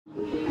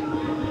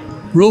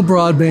Rural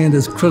broadband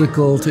is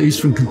critical to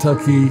Eastern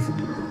Kentucky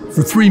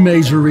for three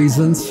major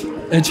reasons: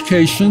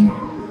 education,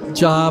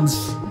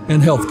 jobs,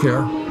 and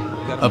healthcare.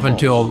 Up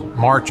until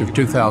March of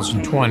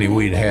 2020,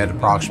 we'd had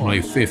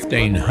approximately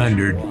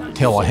 1,500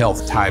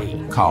 telehealth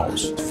type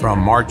calls. From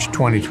March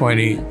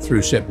 2020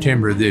 through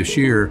September this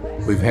year,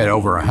 we've had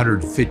over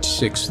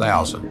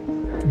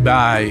 156,000.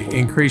 By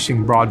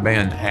increasing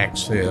broadband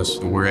access,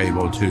 we're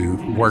able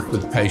to work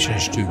with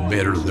patients to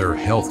better their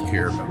health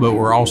care, but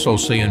we're also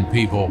seeing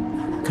people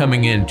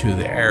coming into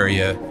the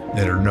area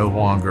that are no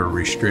longer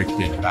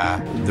restricted by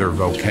their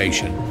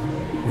vocation.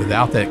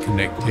 Without that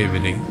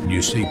connectivity,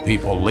 you see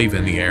people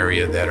leaving the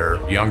area that are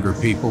younger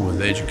people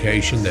with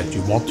education that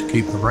you want to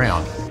keep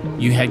around.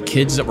 You had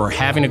kids that were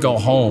having to go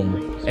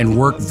home and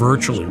work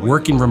virtually,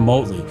 working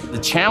remotely. The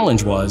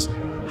challenge was,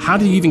 how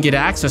do you even get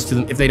access to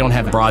them if they don't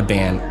have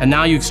broadband? And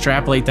now you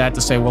extrapolate that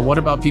to say, well, what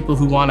about people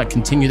who want to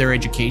continue their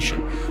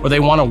education or they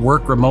want to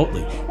work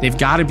remotely? They've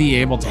got to be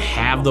able to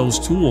have those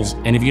tools.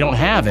 And if you don't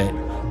have it,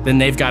 then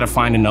they've got to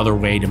find another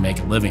way to make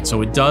a living.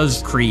 So it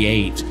does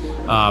create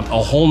a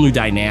whole new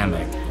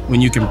dynamic when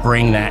you can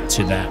bring that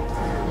to them.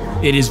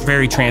 It is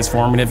very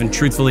transformative, and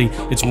truthfully,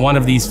 it's one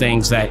of these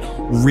things that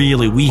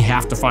really we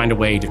have to find a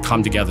way to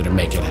come together to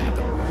make it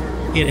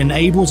happen. It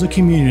enables a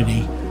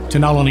community to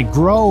not only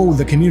grow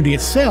the community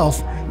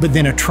itself, but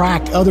then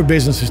attract other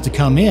businesses to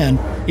come in.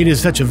 It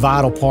is such a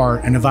vital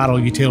part and a vital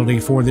utility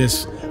for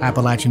this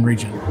Appalachian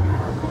region.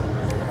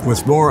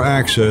 With more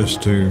access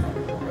to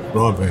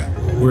broadband,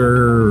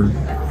 we're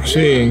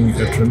seeing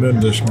a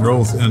tremendous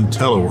growth in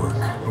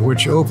telework,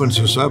 which opens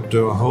us up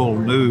to a whole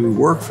new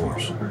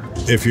workforce.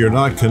 If you're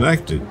not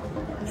connected,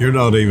 you're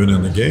not even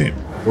in the game.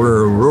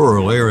 We're a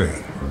rural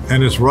area,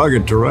 and it's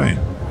rugged terrain.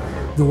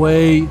 The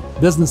way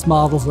business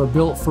models are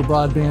built for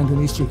broadband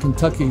in Eastern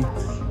Kentucky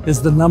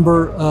is the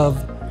number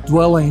of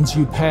dwellings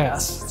you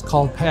pass. It's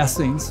called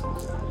passings.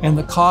 And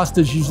the cost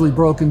is usually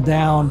broken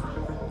down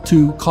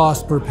to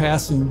cost per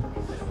passing.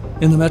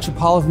 In the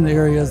metropolitan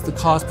areas, the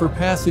cost per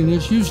passing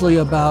is usually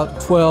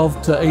about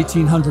 $1,200 to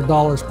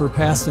 $1,800 per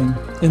passing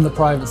in the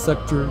private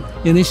sector.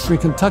 In Eastern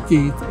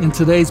Kentucky, in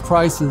today's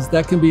prices,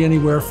 that can be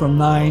anywhere from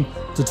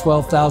 $9,000 to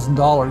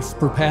 $12,000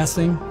 per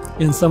passing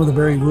in some of the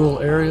very rural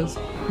areas.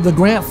 The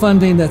grant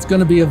funding that's going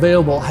to be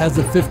available has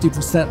a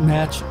 50%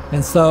 match,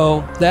 and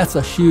so that's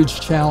a huge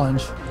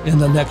challenge in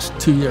the next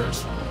 2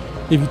 years.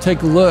 If you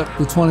take a look,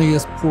 the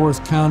 20th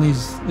poorest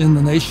counties in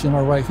the nation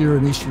are right here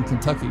in Eastern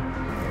Kentucky.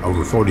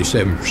 Over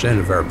 47%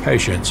 of our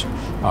patients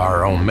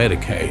are on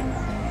Medicaid,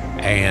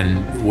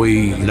 and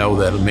we know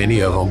that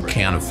many of them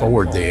can't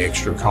afford the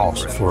extra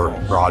cost for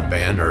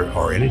broadband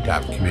or any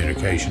type of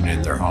communication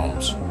in their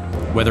homes.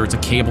 Whether it's a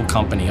cable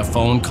company, a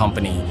phone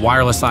company,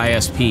 wireless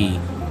ISP,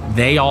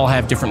 they all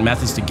have different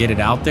methods to get it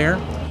out there.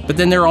 But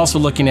then they're also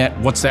looking at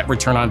what's that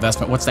return on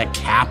investment, what's that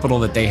capital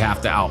that they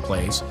have to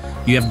outplace.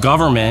 You have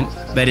government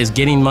that is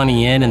getting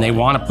money in and they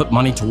want to put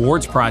money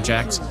towards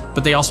projects,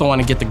 but they also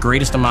want to get the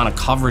greatest amount of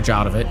coverage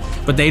out of it,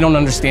 but they don't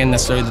understand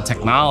necessarily the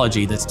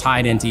technology that's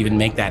tied in to even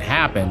make that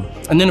happen.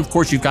 And then of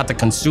course you've got the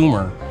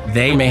consumer.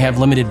 They may have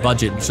limited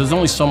budget, so there's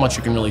only so much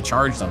you can really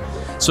charge them.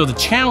 So the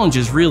challenge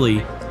is really,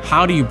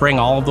 how do you bring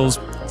all of those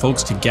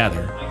folks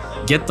together,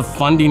 get the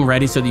funding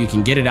ready so that you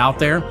can get it out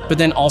there, but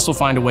then also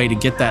find a way to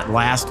get that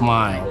last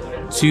mile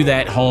to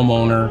that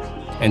homeowner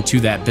and to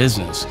that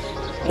business.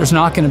 There's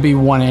not going to be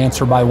one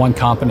answer by one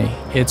company.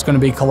 It's going to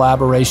be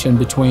collaboration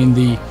between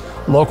the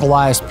local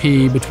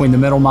ISP, between the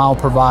middle mile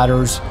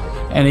providers,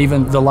 and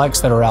even the likes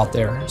that are out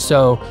there.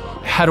 So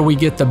how do we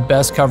get the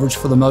best coverage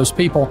for the most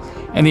people?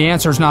 And the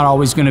answer is not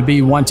always going to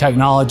be one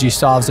technology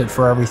solves it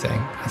for everything.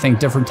 I think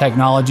different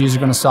technologies are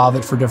going to solve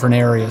it for different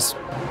areas.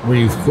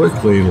 We've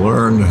quickly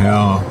learned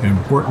how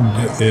important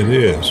it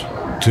is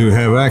to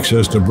have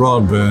access to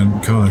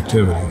broadband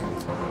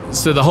connectivity.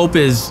 So the hope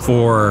is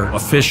for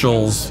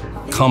officials,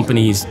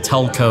 companies,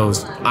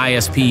 telcos,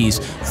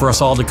 ISPs, for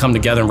us all to come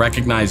together and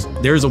recognize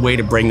there's a way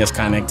to bring this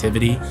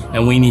connectivity,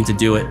 and we need to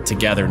do it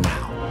together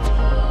now.